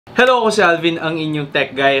Hello, ako si Alvin, ang inyong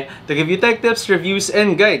tech guy, to give you tech tips, reviews,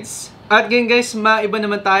 and guides. At ngayon guys, maiba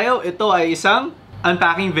naman tayo. Ito ay isang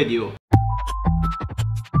unpacking video.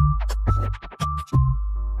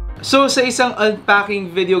 So sa isang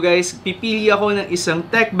unpacking video guys, pipili ako ng isang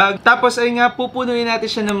tech bag. Tapos ay nga, pupunuin natin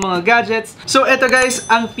siya ng mga gadgets. So eto guys,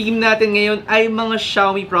 ang theme natin ngayon ay mga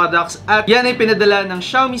Xiaomi products. At yan ay pinadala ng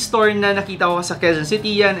Xiaomi store na nakita ko sa Quezon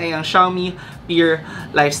City. Yan ay ang Xiaomi Peer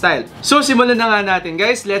Lifestyle. So simulan na nga natin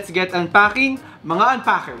guys, let's get unpacking mga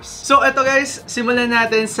unpackers. So eto guys, simulan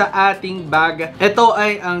natin sa ating bag. Ito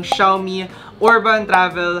ay ang Xiaomi Urban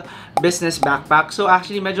Travel Business Backpack. So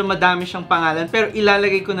actually medyo madami siyang pangalan, pero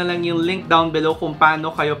ilalagay ko na lang yung link down below kung paano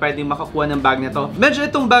kayo pwedeng makakuha ng bag na to. Medyo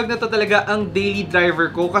itong bag na to talaga ang daily driver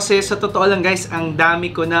ko kasi sa totoo lang guys, ang dami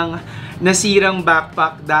ko ng nasirang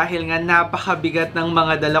backpack dahil nga napakabigat ng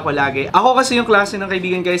mga dala ko lagi. Ako kasi yung klase ng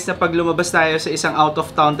kaibigan guys na pag lumabas tayo sa isang out of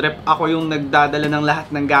town trip, ako yung nagdadala ng lahat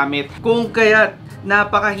ng gamit. Kung kaya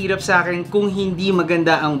napakahirap sa akin kung hindi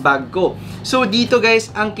maganda ang bag ko. So dito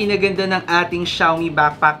guys, ang kinaganda ng ating Xiaomi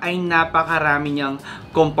backpack ay napakarami niyang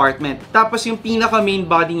compartment. Tapos yung pinaka main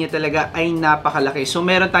body niya talaga ay napakalaki. So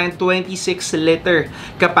meron tayong 26 liter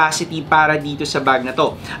capacity para dito sa bag na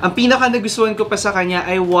to. Ang pinaka nagustuhan ko pa sa kanya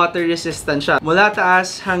ay water resistant siya. Mula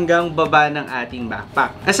taas hanggang baba ng ating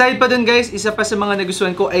backpack. Aside pa dun guys, isa pa sa mga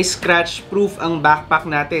nagustuhan ko ay scratch proof ang backpack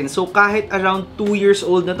natin. So kahit around 2 years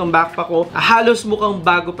old na tong backpack ko, halos mukhang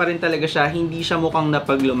bago pa rin talaga siya. Hindi siya mukhang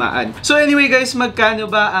napaglumaan. So anyway guys, magkano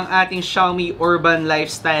ba ang ating Xiaomi Urban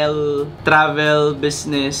Lifestyle Travel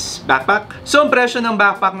Business Backpack? So ang presyo ng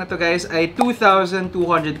backpack na to guys ay 2,200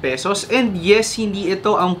 pesos. And yes, hindi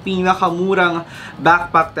ito ang pinakamurang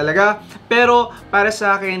backpack talaga. Pero para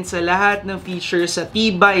sa akin, sa lahat ng features, sa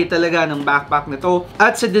tibay talaga ng backpack na to,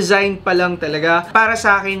 at sa design pa lang talaga, para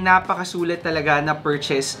sa akin, napakasulit talaga na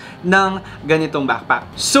purchase ng ganitong backpack.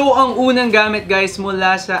 So ang unang gamit guys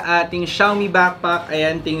mula sa ating Xiaomi backpack,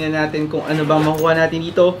 ayan, tingnan natin kung ano bang makuha natin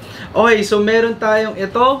dito. Okay, so meron tayong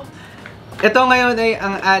ito. Ito ngayon ay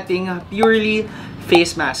ang ating purely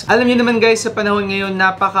face mask. Alam niyo naman guys, sa panahon ngayon,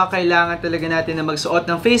 napaka-kailangan talaga natin na magsuot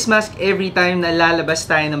ng face mask every time na lalabas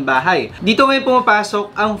tayo ng bahay. Dito ngayon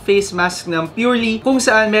pumapasok ang face mask ng Purely, kung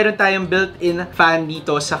saan meron tayong built-in fan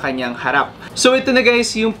dito sa kanyang harap. So ito na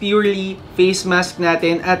guys, yung Purely face mask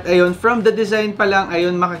natin. At ayun, from the design pa lang,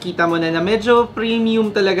 ayun, makikita mo na medyo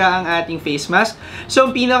premium talaga ang ating face mask. So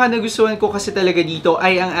ang pinaka nagustuhan ko kasi talaga dito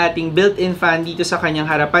ay ang ating built-in fan dito sa kanyang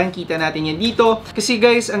harapan. Kita natin yan dito. Kasi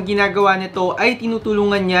guys, ang ginagawa nito ay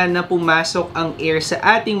tinutulungan niya na pumasok ang air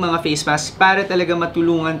sa ating mga face mask para talaga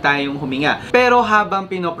matulungan tayong huminga. Pero habang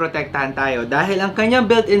pinoprotektahan tayo dahil ang kanyang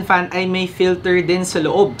built-in fan ay may filter din sa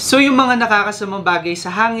loob. So yung mga nakakasamang bagay sa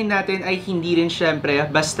hangin natin ay hindi rin syempre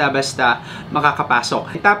basta-basta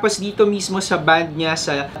makakapasok. Tapos dito mismo sa band niya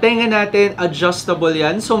sa tenga natin, adjustable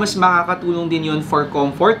yan. So mas makakatulong din yun for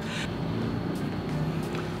comfort.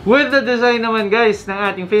 With the design naman guys ng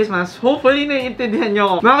ating face mask, hopefully naiintindihan nyo.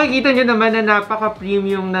 Makikita nyo naman na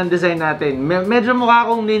napaka-premium ng design natin. Medyo mukha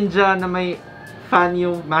akong ninja na may fan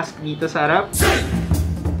yung mask dito sa harap.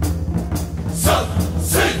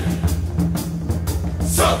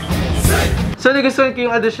 So nagustuhan ko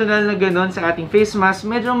yung additional na ganon sa ating face mask.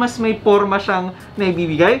 Medyo mas may forma siyang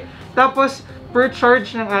naibibigay. Tapos per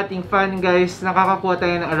charge ng ating fan guys, nakakakuha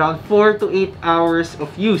tayo ng around 4 to 8 hours of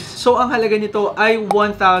use. So ang halaga nito ay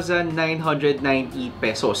 1,990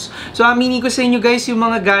 pesos. So aminin ko sa inyo guys, yung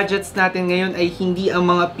mga gadgets natin ngayon ay hindi ang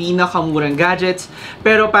mga pinakamurang gadgets.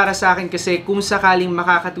 Pero para sa akin kasi, kung sakaling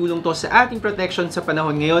makakatulong to sa ating protection sa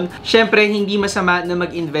panahon ngayon, syempre hindi masama na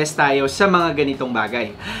mag-invest tayo sa mga ganitong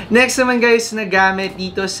bagay. Next naman guys, na gamit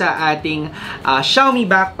dito sa ating Xiaomi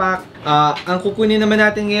backpack. Ang kukunin naman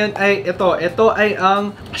natin ngayon ay ito. Ito ay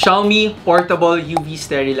ang Xiaomi Portable UV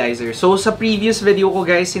Sterilizer. So sa previous video ko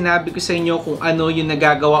guys, sinabi ko sa inyo kung ano yung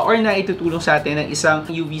nagagawa or naitutulong sa atin ng isang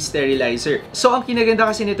UV sterilizer. So ang kinaganda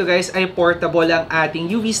kasi nito guys ay portable ang ating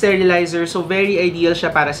UV sterilizer. So very ideal siya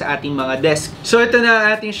para sa ating mga desk. So ito na ang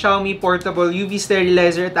ating Xiaomi Portable UV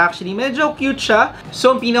Sterilizer. At actually medyo cute siya.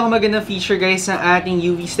 So ang pinakamagandang feature guys ng ating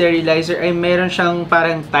UV sterilizer ay meron siyang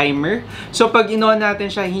parang timer. So pag in-on natin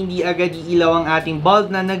siya, hindi agad iilaw ang ating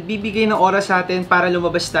bulb na nagbibigay ng oras sa atin para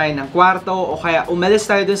lumabas tayo ng kwarto o kaya umalis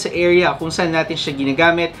tayo dun sa area kung saan natin siya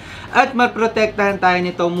ginagamit at maprotektahan tayo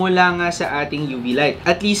nito mula nga sa ating UV light.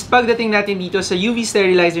 At least pagdating natin dito sa UV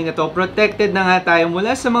sterilizer na to, protected na nga tayo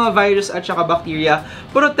mula sa mga virus at saka bacteria,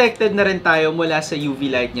 protected na rin tayo mula sa UV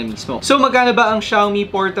light niya mismo. So magkano ba ang Xiaomi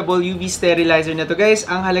Portable UV Sterilizer na to guys?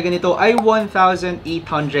 Ang halaga nito ay 1,890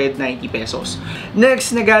 pesos.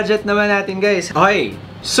 Next na gadget naman natin guys. Okay.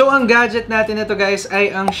 So, ang gadget natin na to guys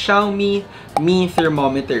ay ang Xiaomi Mi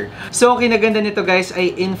thermometer. So, ang kinaganda nito guys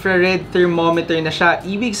ay infrared thermometer na siya.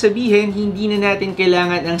 Ibig sabihin, hindi na natin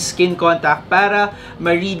kailangan ang skin contact para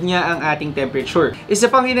ma-read niya ang ating temperature.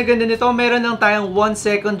 Isa pang kinaganda nito, meron lang tayong 1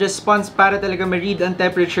 second response para talaga ma-read ang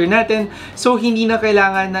temperature natin. So, hindi na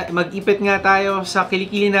kailangan na mag-ipit nga tayo sa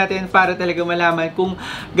kilikili natin para talaga malaman kung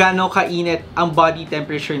gaano kainit ang body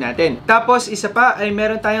temperature natin. Tapos, isa pa ay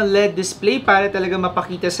meron tayong LED display para talaga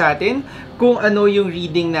mapakita sa atin kung ano yung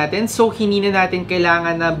reading natin. So, hindi na natin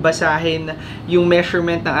kailangan na basahin yung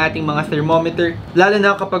measurement ng ating mga thermometer. Lalo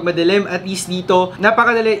na kapag madilim, at least dito,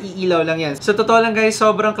 napakadali, iilaw lang yan. So, totoo lang guys,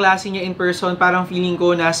 sobrang classy niya in person. Parang feeling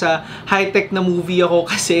ko nasa high-tech na movie ako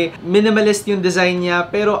kasi minimalist yung design niya.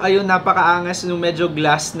 Pero ayun, napakaangas nung medyo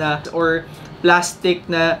glass na or plastic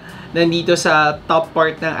na nandito sa top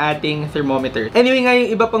part ng ating thermometer. Anyway, nga yung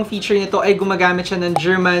iba pang feature nito ay gumagamit siya ng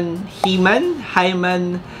German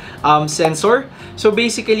Hyman sensor. So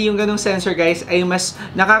basically, yung ganong sensor guys ay mas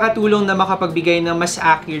nakakatulong na makapagbigay ng mas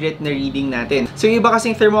accurate na reading natin. So yung iba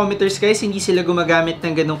kasing thermometers guys, hindi sila gumagamit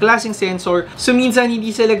ng ganong klaseng sensor. So minsan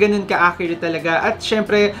hindi sila ganun ka-accurate talaga. At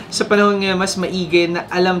syempre, sa panahon ngayon, mas maigi na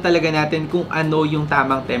alam talaga natin kung ano yung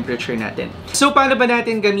tamang temperature natin. So paano ba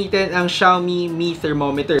natin gamitin ang Xiaomi Mi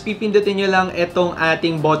Thermometer? Pipindutin nyo lang itong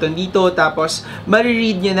ating button dito, tapos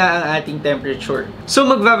mariread nyo na ang ating temperature. So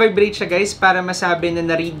magva-vibrate siya guys para masabi na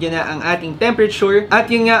na-read nyo na ang ating temperature.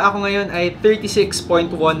 At yun nga, ako ngayon ay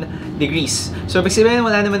 36.1 degrees. So, ibig sabihin,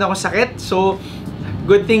 wala naman ako sakit. So,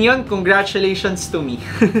 good thing yun. Congratulations to me.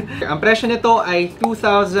 Ang presyo nito ay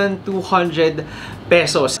 2,200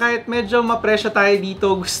 pesos. Kahit medyo mapresyo tayo dito,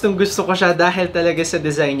 gustong-gusto ko siya dahil talaga sa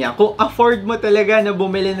design niya. Kung afford mo talaga na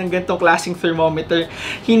bumili ng ganitong klaseng thermometer,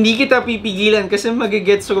 hindi kita pipigilan kasi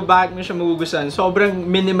magigets ko bakit mo siya magugustuhan. Sobrang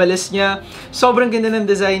minimalist niya, sobrang ganda ng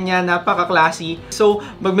design niya, napaka-classy. So,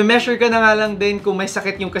 magme-measure ka na nga lang din kung may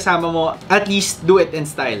sakit yung kasama mo, at least do it in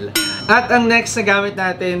style. At ang next na gamit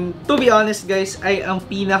natin, to be honest guys, ay ang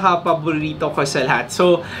pinaka-paborito ko sa lahat.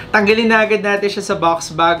 So, tanggalin na agad natin siya sa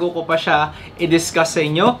box bago ko pa siya i-discuss sa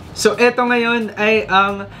inyo. So, ito ngayon ay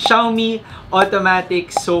ang Xiaomi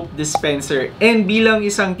Automatic Soap Dispenser. And bilang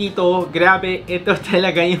isang tito, grabe, ito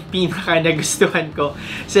talaga yung pinaka-nagustuhan ko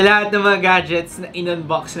sa lahat ng mga gadgets na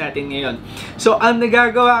in-unbox natin ngayon. So, ang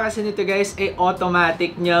nagagawa kasi nito guys ay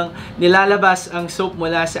automatic niyang nilalabas ang soap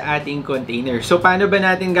mula sa ating container. So, paano ba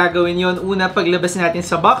natin gagawin yon? Una, paglabas natin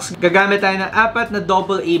sa box, gagamit tayo ng 4 na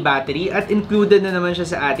AA battery at included na naman siya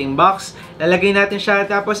sa ating box. Lalagay natin siya,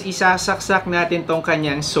 tapos isasaksak natin tong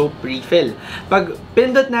kanyang soap refill. Pag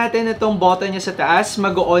pindot natin itong button niya sa taas,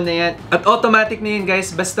 mag-on na yan. At automatic na yun guys,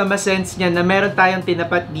 basta ma-sense niya na meron tayong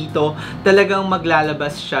tinapat dito, talagang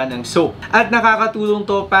maglalabas siya ng soap. At nakakatulong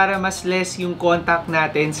to para mas less yung contact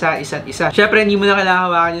natin sa isa't isa. Syempre, hindi mo na kailangan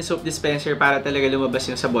hawakan yung soap dispenser para talaga lumabas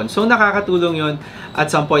yung sabon. So, nakakatulong yun at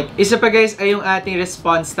some point. Isa pa guys ay yung ating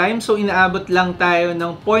response time. So, inaabot lang tayo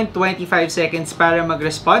ng 0.25 seconds para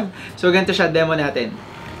mag-respond. So, ganito siya, demo natin.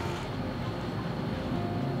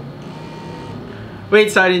 Wait,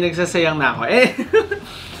 sorry, nagsasayang na ako.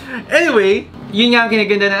 Anyway, yun nga ang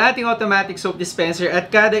kinaganda ng ating automatic soap dispenser, at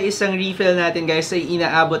kada isang refill natin guys ay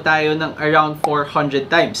inaabot tayo ng around 400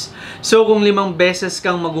 times. So kung 5 beses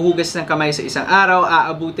kang maghuhugas ng kamay sa isang araw,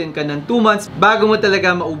 aabutin ka ng 2 months bago mo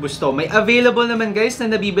talaga maubos to. May available naman guys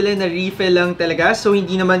na nabibili na refill lang talaga, so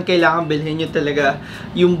hindi naman kailangan bilhin nyo talaga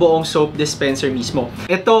yung buong soap dispenser mismo.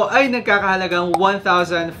 Ito ay nagkakahalagang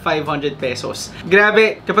 1,500 pesos.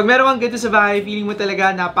 Grabe, kapag meron kang ganito sa bahay, feeling mo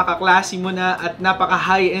talaga napaka-classy mo na at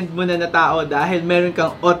napaka-high-end mo na tao dahil meron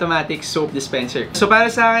kang automatic soap dispenser. So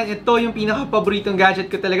para sa akin, ito yung pinaka-paboritong gadget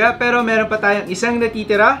ko talaga, pero meron pa tayong isang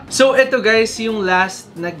natitira. So ito guys, yung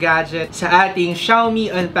last na gadget sa ating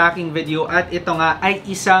Xiaomi unpacking video, at ito nga ay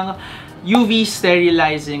isang UV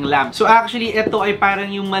sterilizing lamp. So actually, ito ay parang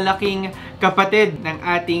yung malaking kapatid ng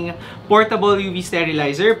ating portable UV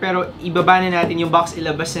sterilizer, pero ibaba na natin yung box,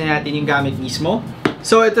 ilabas na natin yung gamit mismo.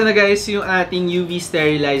 So ito na guys yung ating UV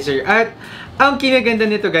sterilizer, at ang kinaganda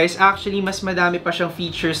nito guys, actually mas madami pa siyang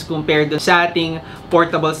features compared sa ating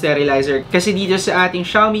portable sterilizer. Kasi dito sa ating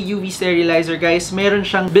Xiaomi UV sterilizer guys, meron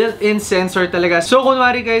siyang built-in sensor talaga. So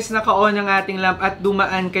kunwari guys, naka-on ang ating lamp at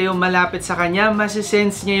dumaan kayo malapit sa kanya,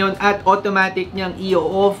 masisense niya yun at automatic niyang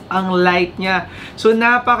i-off ang light niya. So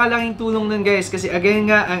napakalaking tulong nun guys, kasi again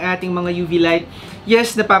nga, ang ating mga UV light,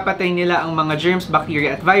 yes, napapatay nila ang mga germs,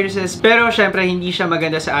 bacteria at viruses, pero syempre hindi siya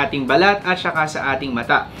maganda sa ating balat at saka sa ating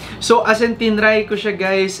mata. So as in tinry ko siya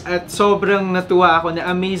guys at sobrang natuwa ako,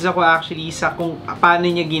 na-amaze ako actually sa kung paano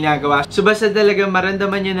niya ginagawa. So basta talaga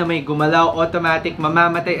maramdaman niya na may gumalaw, automatic,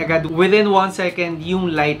 mamamatay agad within 1 second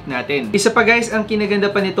yung light natin. Isa pa guys, ang kinaganda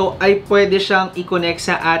pa nito ay pwede siyang i-connect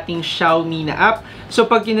sa ating Xiaomi na app. So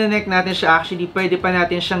pag kinonect natin siya, actually pwede pa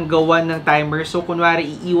natin siyang gawan ng timer. So kunwari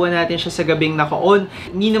iiwan natin siya sa gabing naka-on,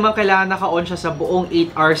 hindi naman kailangan naka-on siya sa buong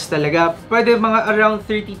 8 hours talaga. Pwede mga around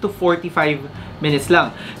 30 to 45 minutes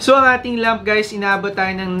lang. So ang ating lamp guys, inaabot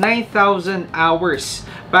tayo ng 9,000 hours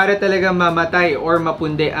para talaga mamatay or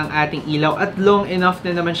mapundi ang ating ilaw, at long enough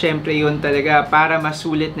na naman syempre yun talaga para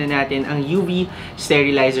masulit na natin ang UV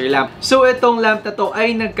sterilizer lamp. So itong lamp na to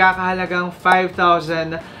ay nagkakahalagang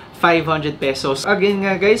 5,500 pesos. Again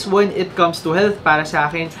nga guys, when it comes to health, para sa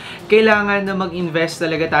akin, kailangan na mag-invest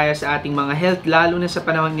talaga tayo sa ating mga health, lalo na sa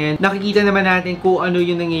panahon ngayon. Nakikita naman natin kung ano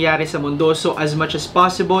yung nangyayari sa mundo. So as much as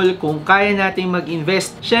possible, kung kaya natin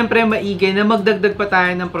mag-invest, syempre maigay na magdagdag pa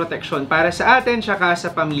tayo ng protection para sa atin tsaka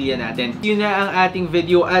sa pamilya natin. Yun na ang ating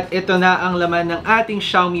video at ito na ang laman ng ating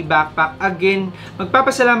Xiaomi backpack. Again,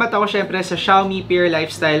 magpapasalamat ako syempre sa Xiaomi Pure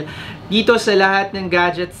Lifestyle dito sa lahat ng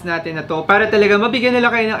gadgets natin na to, para talaga mabigyan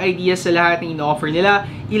nila kayo ng ideas sa lahat ng ino-offer nila.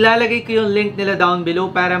 Ilalagay ko yung link nila down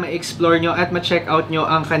below para ma-explore nyo at ma-check out nyo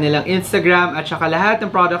ang kanilang Instagram at saka lahat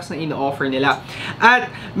ng products na ino-offer nila.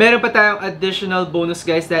 At meron pa tayong additional bonus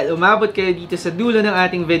guys, dahil umabot kayo dito sa dulo ng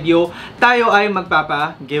ating video, tayo ay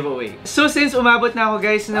magpapa-giveaway. So since umabot na ako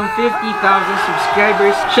guys ng 50,000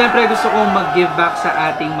 subscribers, syempre gusto kong mag-give back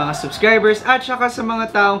sa ating mga subscribers at saka sa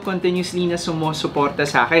mga taong continuously na sumusuporta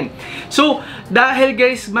sa akin. So, dahil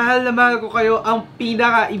guys, mahal na mahal ko kayo, ang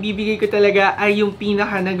pinaka ibibigay ko talaga ay yung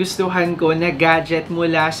pinaka nagustuhan ko na gadget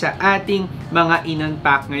mula sa ating mga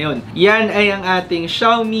in-unpack ngayon. Yan ay ang ating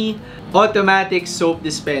Xiaomi automatic soap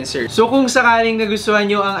dispenser. So kung sakaling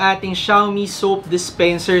nagustuhan nyo ang ating Xiaomi soap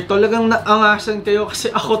dispenser, talagang naangasan kayo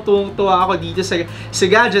kasi ako tuwang-tuwa ako dito sa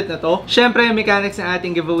gadget na to. Syempre yung mechanics ng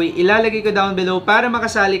ating giveaway, ilalagay ko down below para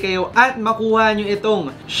makasali kayo at makuha nyo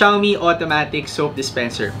itong Xiaomi automatic soap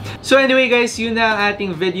dispenser. So anyway guys, yun na ang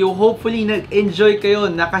ating video. Hopefully nag-enjoy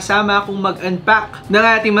kayo, nakasama akong mag-unpack ng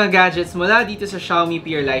ating mga gadgets mula dito sa Xiaomi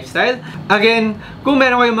Pure Lifestyle. Again, kung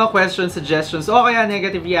meron kayong mga questions, suggestions o kaya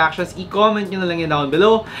negative reactions, i-comment nyo na lang yun down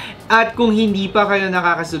below. At kung hindi pa kayo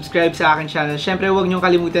nakaka-subscribe sa aking channel, syempre huwag nyo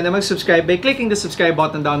kalimutan na mag-subscribe by clicking the subscribe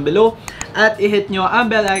button down below at i-hit nyo ang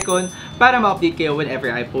bell icon para ma-update kayo whenever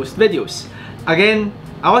I post videos. Again,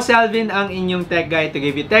 ako si Alvin, ang inyong tech guide to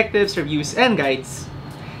give you tech tips, reviews, and guides.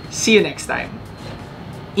 See you next time.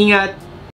 Ingat!